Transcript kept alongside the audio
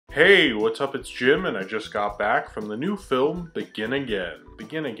Hey, what's up? It's Jim, and I just got back from the new film, Begin Again.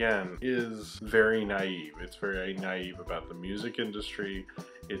 Begin Again is very naive. It's very naive about the music industry,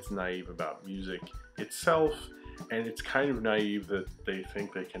 it's naive about music itself, and it's kind of naive that they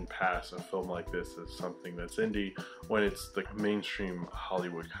think they can pass a film like this as something that's indie when it's the mainstream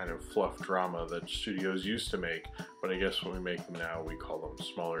Hollywood kind of fluff drama that studios used to make, but I guess when we make them now, we call them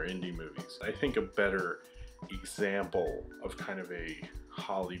smaller indie movies. I think a better example of kind of a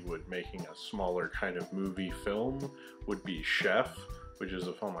Hollywood making a smaller kind of movie film would be Chef, which is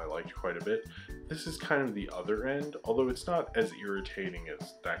a film I liked quite a bit. This is kind of the other end, although it's not as irritating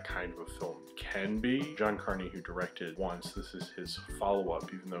as that kind of a film can be. John Carney, who directed Once, this is his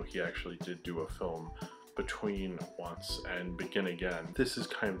follow-up, even though he actually did do a film between Once and Begin Again. This is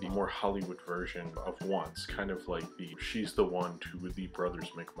kind of the more Hollywood version of Once, kind of like the She's the One to the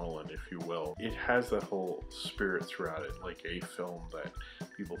Brothers McMullen, if you will. It has that whole spirit throughout it, like a film that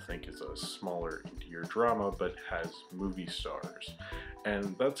people think is a smaller, indie drama, but has movie stars.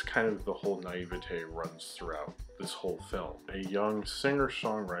 And that's kind of the whole naivete runs throughout this whole film. A young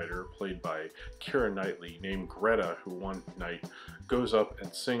singer-songwriter played by Keira Knightley named Greta, who one night goes up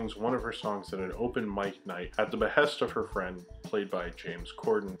and sings one of her songs at an open mic night at the behest of her friend, played by James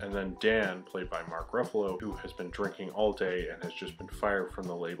Corden, and then Dan, played by Mark Ruffalo, who has been drinking all day and has just been fired from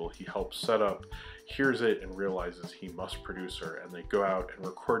the label he helped set up, hears it and realizes he must produce her, and they go out and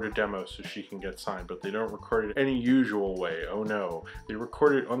record a demo so she can get signed, but they don't record it any usual way. Oh no, they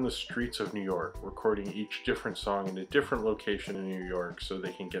record it on the streets of New York, recording each different song in a different location in New York so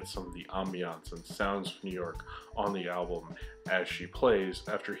they can get some of the ambiance and sounds of New York on the album as she plays,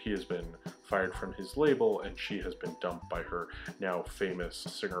 after he has been fired from his label and she has been dumped by her now famous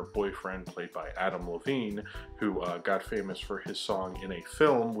singer boyfriend, played by Adam Levine, who got famous for his song in a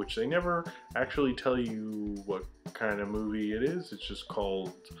film, which they never actually tell you what kind of movie it is. It's just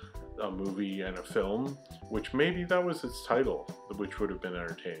called A Movie and a Film, which maybe that was its title, which would have been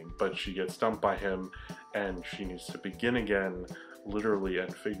entertaining. But she gets dumped by him and she needs to begin again, literally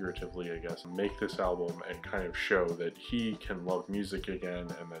and figuratively, I guess, make this album and kind of show that he can love music again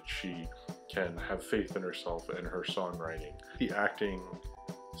and that she can have faith in herself and her songwriting. The acting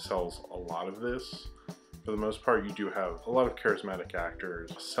sells a lot of this. For the most part, you do have a lot of charismatic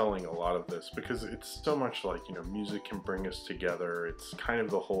actors selling a lot of this because it's so much like, you know, music can bring us together. It's kind of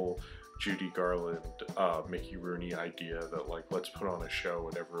the whole Judy Garland, Mickey Rooney idea that, like, let's put on a show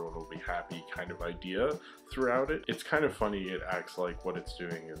and everyone will be happy kind of idea throughout it. It's kind of funny. It acts like what it's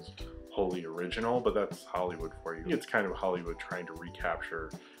doing is wholly original, but that's Hollywood for you. It's kind of Hollywood trying to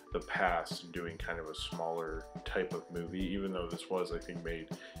recapture the past and doing kind of a smaller type of movie. Even though this was, I think, made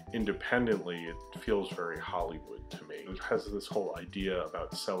independently, it feels very Hollywood to me. It has this whole idea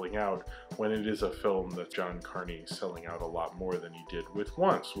about selling out when it is a film that John Carney is selling out a lot more than he did with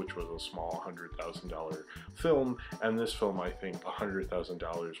Once, which was a small $100,000 film, and this film, I think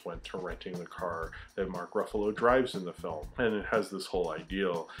 $100,000 went to renting the car that Mark Ruffalo drives in the film. And it has this whole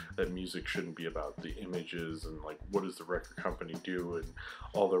ideal that music shouldn't be about the images and, like, what does the record company do, and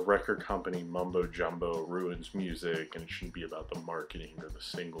all the record company mumbo jumbo ruins music, and it shouldn't be about the marketing or the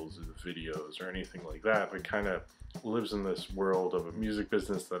singles or the videos or anything like that. It kind of lives in this world of a music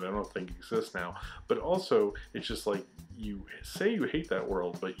business that I don't think exists now. But also, it's just like, you say you hate that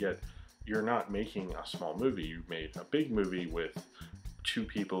world, but yet you're not making a small movie. You made a big movie with two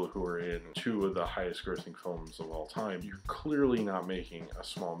people who are in two of the highest grossing films of all time. You're clearly not making a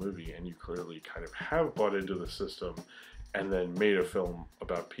small movie, and you clearly kind of have bought into the system and then made a film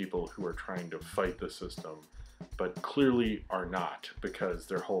about people who are trying to fight the system, but clearly are not, because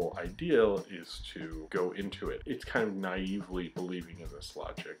their whole ideal is to go into it. It's kind of naively believing in this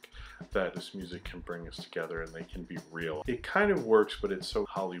logic that this music can bring us together and they can be real. It kind of works, but it's so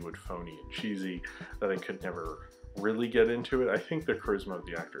Hollywood phony and cheesy that I could never really get into it. I think the charisma of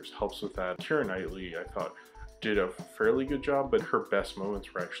the actors helps with that. Keira Knightley, I thought, did a fairly good job, but her best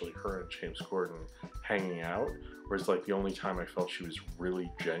moments were actually her and James Corden hanging out, whereas, like, the only time I felt she was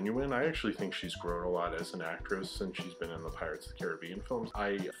really genuine, I actually think she's grown a lot as an actress since she's been in the Pirates of the Caribbean films.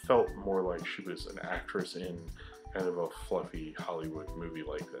 I felt more like she was an actress in kind of a fluffy Hollywood movie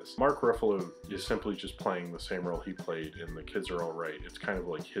like this. Mark Ruffalo is simply just playing the same role he played in The Kids Are All Right. It's kind of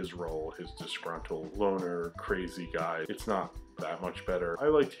like his role, his disgruntled, loner, crazy guy. It's not that much better. I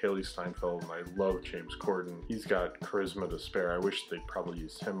liked Haley Steinfeld and I love James Corden. He's got charisma to spare. I wish they'd probably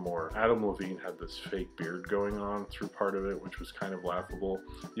used him more. Adam Levine had this fake beard going on through part of it, which was kind of laughable.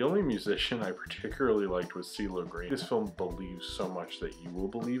 The only musician I particularly liked was CeeLo Green. This film believes so much that you will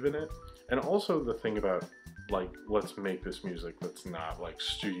believe in it. And also the thing about, like, let's make this music that's not like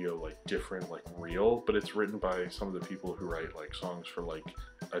studio, like different, like real, but it's written by some of the people who write like songs for like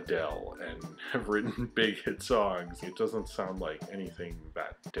Adele and have written big hit songs. It doesn't sound like anything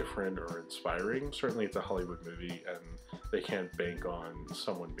that different or inspiring. Certainly it's a Hollywood movie and they can't bank on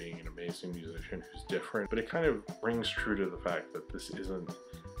someone being an amazing musician who's different, but it kind of rings true to the fact that this isn't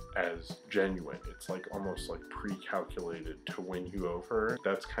as genuine. It's like almost like pre-calculated to win you over.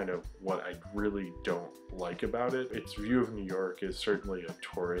 That's kind of what I really don't like about it. Its view of New York is certainly a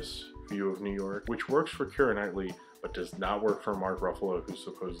tourist view of New York, which works for Keira Knightley, but does not work for Mark Ruffalo, who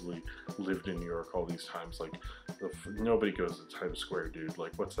supposedly lived in New York all these times. Like, nobody goes to Times Square, dude.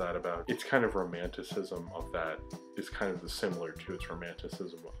 Like, what's that about? It's kind of romanticism of that is kind of similar to its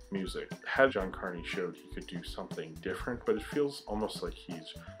romanticism of music. Had John Carney showed he could do something different, but it feels almost like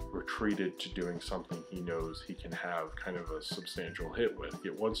he's retreated to doing something he knows he can have kind of a substantial hit with.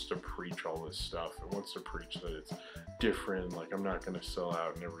 It wants to preach all this stuff. It wants to preach that it's different, like I'm not going to sell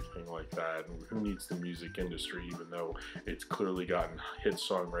out and everything like that. And who needs the music industry, even though it's clearly gotten hit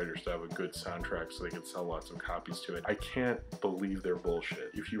songwriters to have a good soundtrack so they can sell lots of copies to it. I can't believe their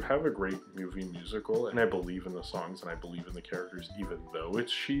bullshit. If you have a great movie musical, and I believe in the songs and I believe in the characters even though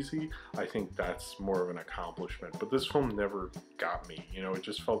it's cheesy, I think that's more of an accomplishment. But this film never got me, you know, it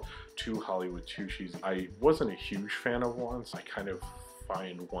just felt too Hollywood, too cheesy. I wasn't a huge fan of Once. I kind of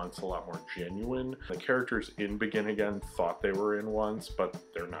find Once a lot more genuine. The characters in Begin Again thought they were in Once, but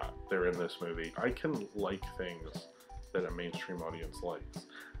they're not. They're in this movie. I can like things that a mainstream audience likes,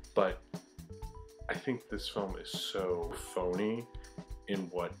 but I think this film is so phony in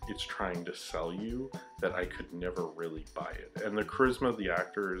what it's trying to sell you that I could never really buy it. And the charisma of the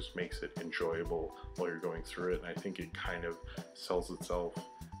actors makes it enjoyable while you're going through it, and I think it kind of sells itself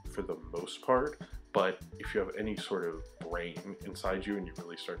for the most part. But if you have any sort of brain inside you and you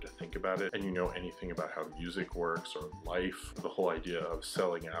really start to think about it, and you know anything about how music works or life, the whole idea of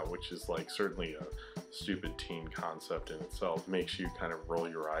selling out, which is like certainly a stupid teen concept in itself, makes you kind of roll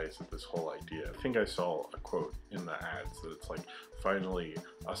your eyes at this whole idea. I think I saw a quote in the ads that it's like, finally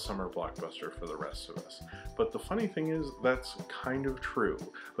a summer blockbuster for the rest of us. But the funny thing is, that's kind of true,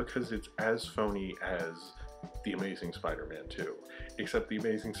 because it's as phony as The Amazing Spider-Man 2, except The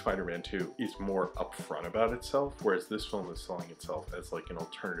Amazing Spider-Man 2 is more upfront about itself, whereas this film is selling itself as like an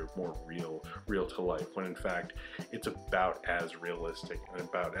alternative, more real to life, when in fact it's about as realistic and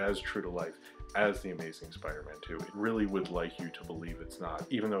about as true to life as The Amazing Spider-Man 2. It really would like you to believe it's not,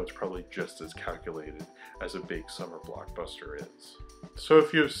 even though it's probably just as calculated as a big summer blockbuster is. So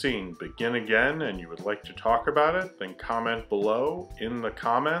if you have seen Begin Again and you would like to talk about it, then comment below in the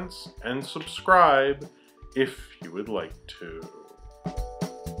comments and subscribe if you would like to.